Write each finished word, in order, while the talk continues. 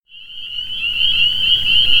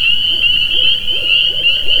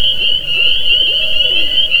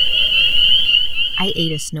I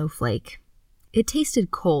ate a snowflake. It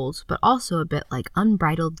tasted cold, but also a bit like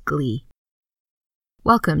unbridled glee.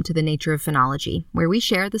 Welcome to the Nature of Phenology, where we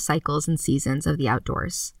share the cycles and seasons of the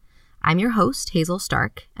outdoors. I'm your host, Hazel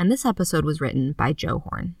Stark, and this episode was written by Joe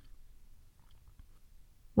Horn.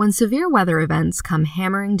 When severe weather events come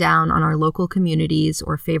hammering down on our local communities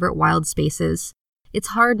or favorite wild spaces, it's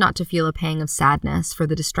hard not to feel a pang of sadness for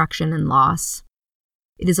the destruction and loss.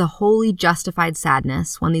 It is a wholly justified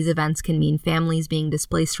sadness when these events can mean families being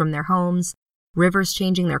displaced from their homes, rivers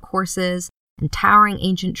changing their courses, and towering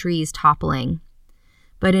ancient trees toppling.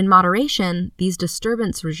 But in moderation, these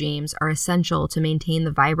disturbance regimes are essential to maintain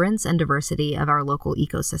the vibrance and diversity of our local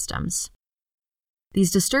ecosystems.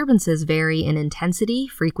 These disturbances vary in intensity,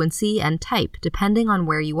 frequency, and type depending on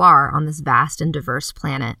where you are on this vast and diverse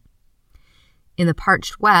planet. In the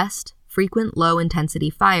parched West, frequent low-intensity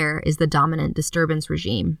fire is the dominant disturbance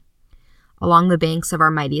regime. Along the banks of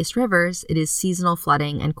our mightiest rivers, it is seasonal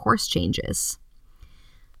flooding and course changes.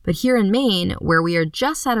 But here in Maine, where we are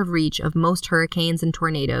just out of reach of most hurricanes and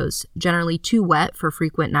tornadoes, generally too wet for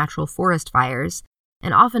frequent natural forest fires,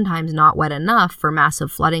 and oftentimes not wet enough for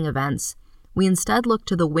massive flooding events, we instead look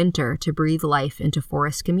to the winter to breathe life into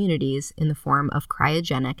forest communities in the form of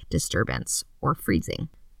cryogenic disturbance, or freezing.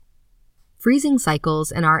 Freezing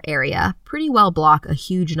cycles in our area pretty well block a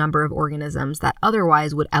huge number of organisms that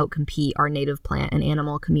otherwise would outcompete our native plant and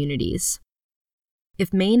animal communities.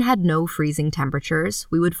 If Maine had no freezing temperatures,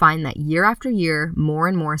 we would find that year after year, more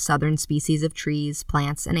and more southern species of trees,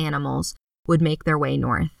 plants, and animals would make their way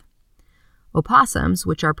north. Opossums,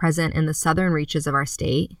 which are present in the southern reaches of our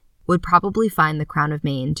state, would probably find the Crown of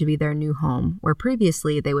Maine to be their new home, where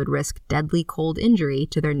previously they would risk deadly cold injury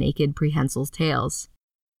to their naked prehensile tails.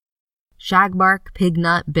 Shagbark,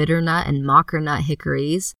 pignut, bitternut, and mockernut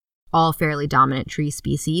hickories, all fairly dominant tree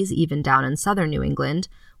species even down in southern New England,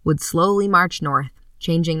 would slowly march north,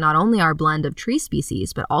 changing not only our blend of tree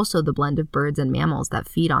species, but also the blend of birds and mammals that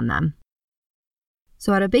feed on them.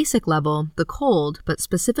 So at a basic level, the cold, but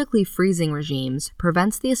specifically freezing regimes,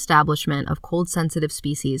 prevents the establishment of cold-sensitive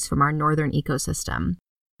species from our northern ecosystem,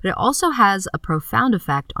 but it also has a profound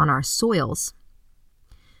effect on our soils.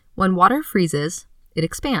 When water freezes, it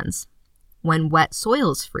expands. When wet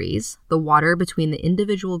soils freeze, the water between the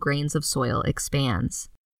individual grains of soil expands.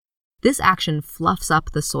 This action fluffs up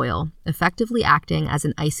the soil, effectively acting as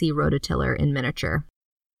an icy rototiller in miniature.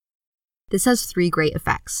 This has three great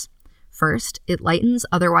effects. First, it lightens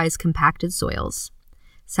otherwise compacted soils.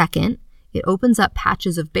 Second, it opens up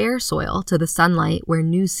patches of bare soil to the sunlight where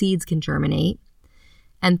new seeds can germinate.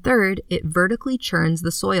 And third, it vertically churns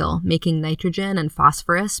the soil, making nitrogen and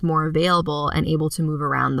phosphorus more available and able to move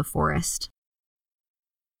around the forest.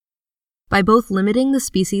 By both limiting the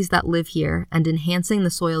species that live here and enhancing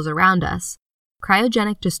the soils around us,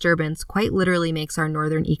 cryogenic disturbance quite literally makes our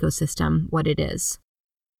northern ecosystem what it is.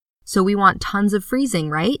 So we want tons of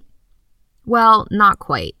freezing, right? Well, not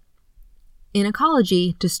quite. In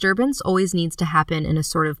ecology, disturbance always needs to happen in a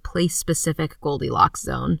sort of place-specific Goldilocks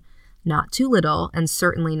zone. Not too little, and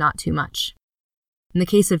certainly not too much. In the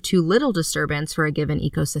case of too little disturbance for a given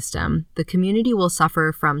ecosystem, the community will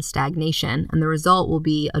suffer from stagnation, and the result will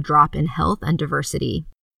be a drop in health and diversity.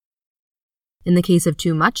 In the case of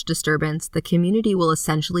too much disturbance, the community will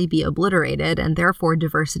essentially be obliterated, and therefore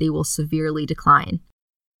diversity will severely decline.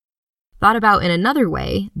 Thought about in another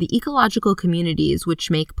way, the ecological communities which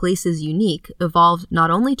make places unique evolved not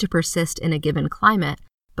only to persist in a given climate,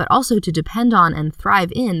 but also to depend on and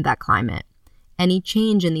thrive in that climate. Any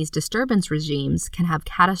change in these disturbance regimes can have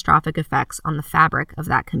catastrophic effects on the fabric of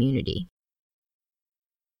that community.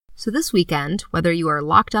 So this weekend, whether you are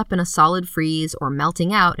locked up in a solid freeze or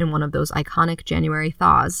melting out in one of those iconic January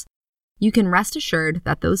thaws, you can rest assured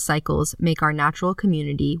that those cycles make our natural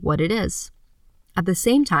community what it is. At the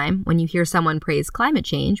same time, when you hear someone praise climate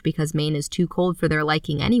change because Maine is too cold for their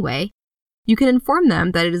liking anyway, you can inform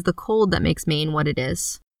them that it is the cold that makes Maine what it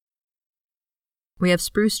is. We have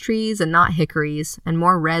spruce trees and not hickories, and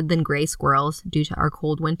more red than gray squirrels due to our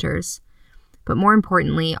cold winters. But more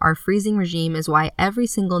importantly, our freezing regime is why every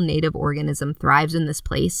single native organism thrives in this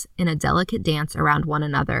place in a delicate dance around one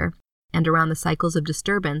another, and around the cycles of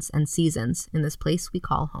disturbance and seasons in this place we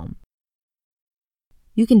call home.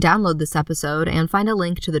 You can download this episode and find a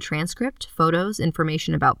link to the transcript, photos,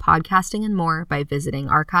 information about podcasting, and more by visiting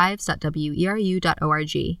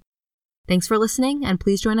archives.weru.org. Thanks for listening, and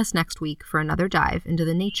please join us next week for another dive into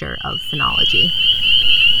the nature of phenology.